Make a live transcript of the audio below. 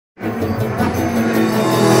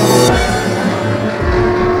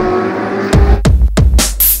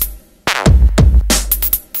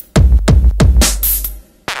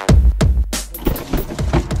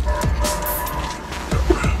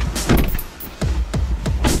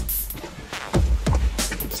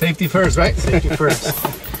Safety first, right? Safety first.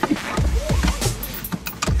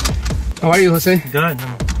 How are you, Jose? Good. I'm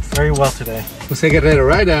very well today. Jose Guerrero,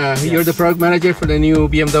 right? Yes. You're the product manager for the new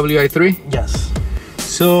BMW i3? Yes.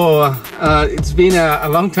 So it's been a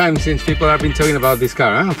long time since people have been talking about this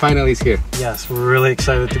car, huh? Finally it's here. Yes, we're really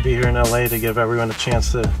excited to be here in LA to give everyone a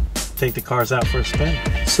chance to take the cars out for a spin.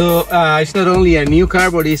 So it's not only a new car,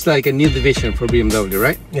 but it's like a new division for BMW,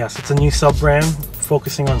 right? Yes, it's a new sub-brand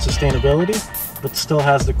focusing on sustainability, but still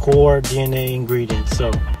has the core DNA ingredients.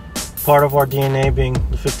 So part of our DNA being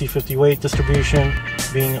the 50-50 weight distribution,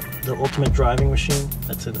 being the ultimate driving machine.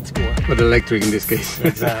 That's it, it's core. But electric in this case.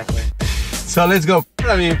 Exactly. So let's go.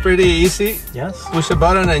 I mean, pretty easy. Yes. Push a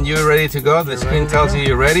button and you're ready to go. The screen tells you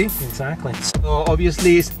you're ready. Exactly. So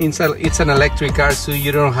obviously it's an electric car, so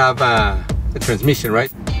you don't have a transmission,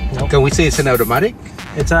 right? Nope. Can we say it's an automatic?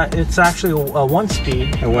 It's actually a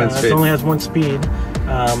one-speed. A one-speed. It only has one speed.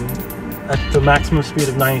 At the maximum speed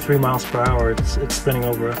of 93 miles per hour, it's spinning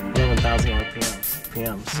over 11,000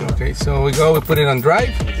 RPM. So. Okay, so we put it on drive.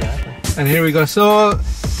 Exactly. And here we go. So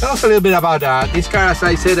tell us a little bit about this car. As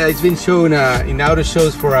I said, it's been shown in auto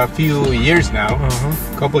shows for a few years now.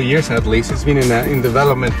 A couple of years at least. It's been in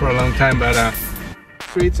development for a long time. But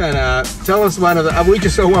streets and tell us one of the. We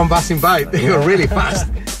just saw one passing by. They go really fast.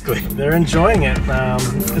 They're enjoying it.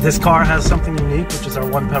 This car has something unique, which is our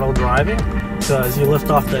one-pedal driving. So as you lift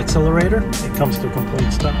off the accelerator, it comes to a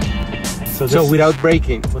complete stop. So without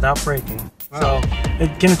braking? Without braking. Wow. So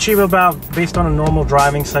it can achieve about, based on a normal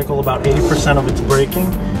driving cycle, about 80% of its braking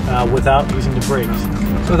without using the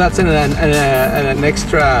brakes. So that's an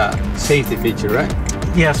extra safety feature, right?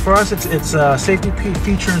 Yes, for us it's a safety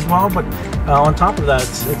feature as well, but on top of that,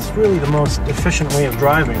 it's really the most efficient way of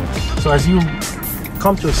driving. So as you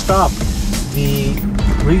come to a stop, the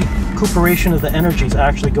recuperation of the energy is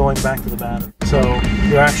actually going back to the battery. So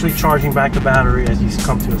you're actually charging back the battery as you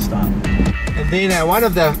come to a stop. And then one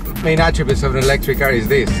of the main attributes of an electric car is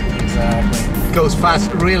this. Exactly. It goes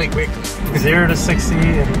fast really quickly. 0 to 60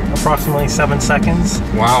 in approximately 7 seconds.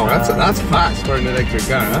 Wow, that's fast for an electric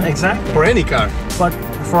car, huh? Exactly. For any car. But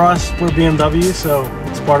for us, we're BMW, so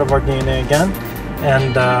it's part of our DNA again.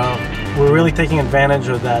 And we're really taking advantage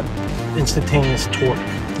of that instantaneous torque.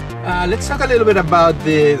 Let's talk a little bit about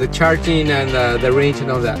the charging and the range and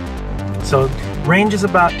all that. So range is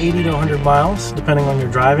about 80 to 100 miles, depending on your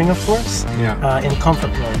driving, of course. Yeah. In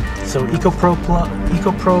comfort mode. So Eco Pro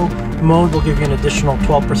mode will give you an additional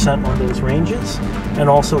 12% on those ranges, and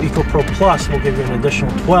also Eco Pro Plus will give you an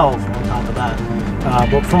additional 12 on top of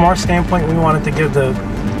that. But from our standpoint, we wanted to give the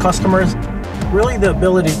customers really the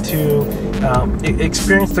ability to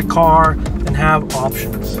experience the car and have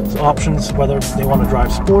options. So options whether they want to drive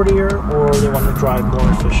sportier or they want to drive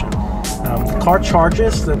more efficient. The car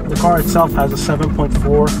charges, the car itself has a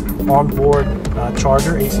 7.4 onboard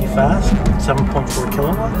charger, AC fast, 7.4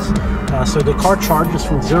 kilowatts. So the car charges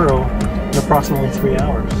from 0 in approximately 3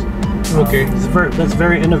 hours. Okay. That's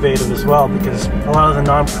very innovative as well, because a lot of the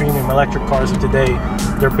non-premium electric cars of today,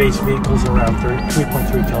 their base vehicles are around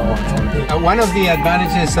 3.3 kilowatts. One of the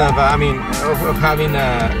advantages of having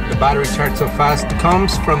the battery charged so fast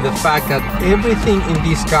comes from the fact that everything in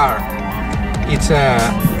this car, it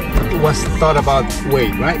was thought about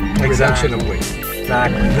weight, right? Reduction of weight.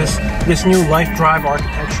 Exactly. This new life drive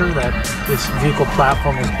architecture that this vehicle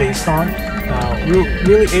platform is based on, we're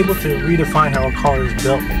really able to redefine how a car is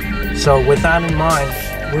built. So with that in mind,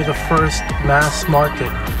 we're the first mass market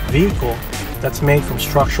vehicle that's made from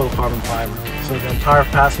structural carbon fiber. So the entire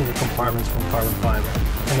passenger compartment is from carbon fiber.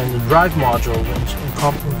 And then the drive module, which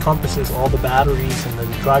encompasses all the batteries and the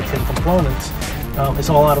drivetrain components, is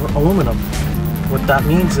all out of aluminum. What that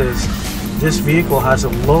means is this vehicle has a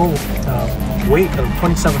low weight of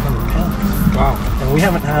 2,700 pounds. Wow. And we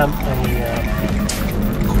haven't had any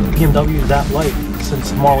BMW that light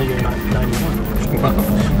since model year 91. Wow,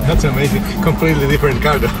 that's amazing. Completely different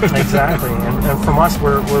car though. Exactly, and from us,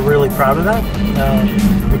 we're really proud of that.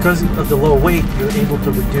 Because of the low weight, you're able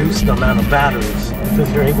to reduce the amount of batteries.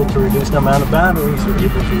 Because you're able to reduce the amount of batteries, you're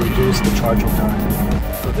able to reduce the charging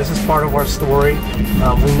time. So this is part of our story.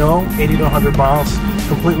 We know 80 to 100 miles,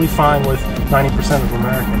 completely fine with 90% of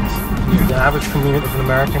Americans. Yeah. The average commute of an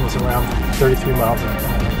American is around 33 miles a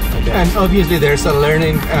day. And obviously there's a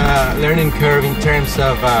learning curve in terms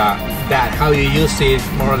of that, how you use it,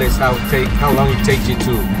 more or less how long it takes you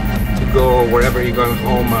to go wherever you're going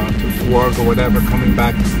home, to work or whatever, coming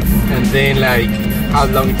back, and then like how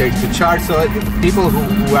long it takes to charge. So people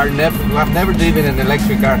who have never driven an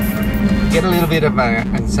electric car get a little bit of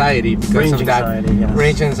anxiety because of that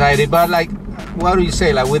range anxiety. But like, what do you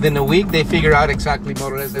say? Like within a week, they figure out exactly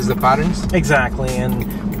more or less as the patterns. Exactly, and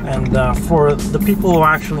for the people who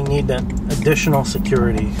actually need that additional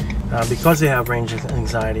security, because they have range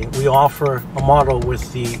anxiety, we offer a model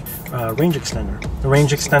with the range extender. The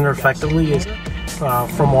range extender effectively is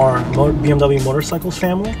from our BMW motorcycles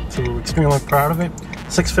family, so we're extremely proud of it.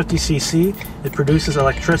 650cc, it produces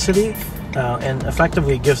electricity and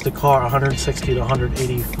effectively gives the car 160 to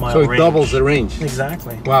 180 mile range. So it doubles the range.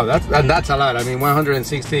 Exactly. Wow, that's a lot. I mean,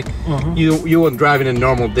 160. You won't drive in a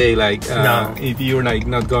normal day, like no. If you're like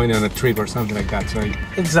not going on a trip or something like that. So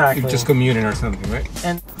exactly, you're just commuting or something, right?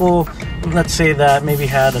 And well, let's say that maybe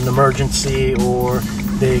had an emergency or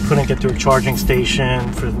they couldn't get to a charging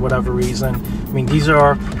station for whatever reason. I mean, these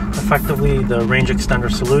are effectively the range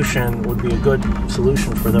extender solution would be a good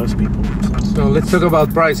solution for those people. So let's talk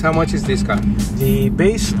about price. How much is this car? The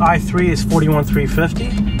base i3 is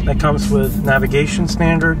 $41,350. That comes with navigation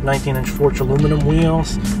standard, 19-inch forged aluminum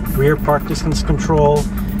wheels, rear park distance control.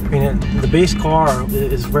 I mean, the base car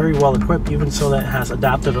is very well equipped, even so that it has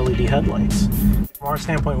adaptive LED headlights. From our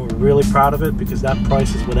standpoint, we're really proud of it because that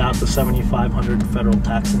price is without the $7,500 federal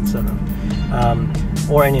tax incentive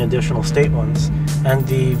or any additional state ones. And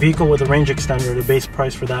the vehicle with a range extender, the base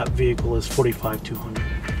price for that vehicle is $45,200.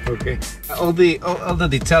 Okay. All the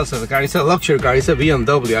details of the car. It's a luxury car. It's a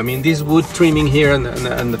BMW. I mean, this wood trimming here on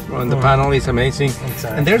the panel is amazing.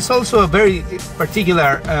 Exactly. And there's also a very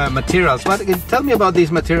particular materials. Tell me about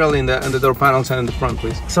this material in the door panels and in the front,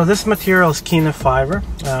 please. So this material is Kina fiber,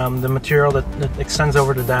 the material that extends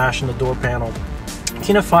over the dash and the door panel.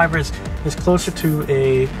 Kina fiber is closer to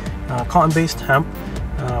a cotton-based hemp.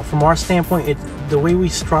 From our standpoint, the way we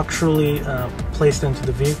structurally placed into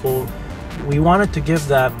the vehicle, we wanted to give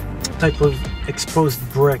that type of exposed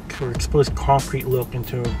brick or exposed concrete look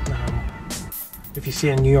into, if you see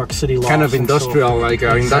a New York City loft. Kind of industrial, like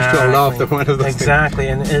an industrial loft or one of those Exactly,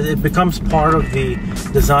 and it becomes part of the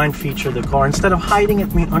design feature of the car. Instead of hiding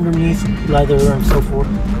it underneath leather and so forth,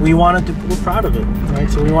 we're proud of it, right?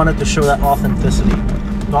 So we wanted to show that authenticity.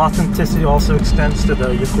 The authenticity also extends to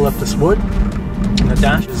the eucalyptus wood. And the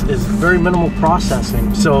dash is very minimal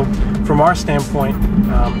processing, so from our standpoint,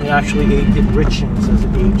 it actually enriches as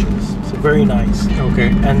it ages. So very nice. Okay.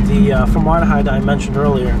 And the formaldehyde I mentioned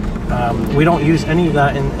earlier, we don't use any of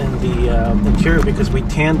that in the interior because we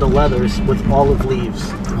tan the leathers with olive leaves.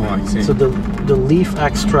 Oh, I see. So the leaf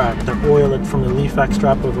extract, the oil from the leaf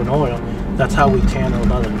extract of an oil, that's how we tan our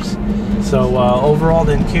leathers. So overall,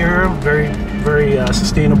 the interior very, very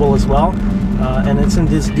sustainable as well. And it's in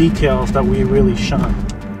these details that we really shine.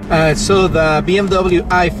 So the BMW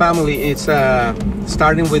i family is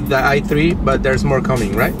starting with the i3, but there's more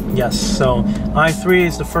coming, right? Yes, so i3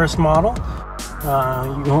 is the first model.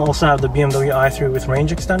 You also have the BMW i3 with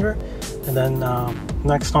range extender. And then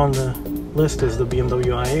next on the list is the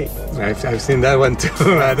BMW i8. I've seen that one too.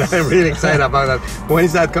 I'm really excited about that. When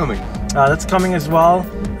is that coming? That's coming as well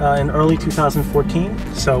in early 2014.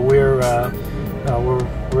 So we're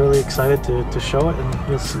really excited to show it, and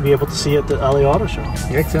you'll be able to see it at the LA Auto Show.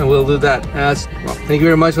 Excellent, we'll do that. Well, thank you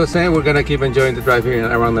very much for saying. We're going to keep enjoying the drive here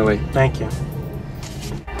around the way. Thank you.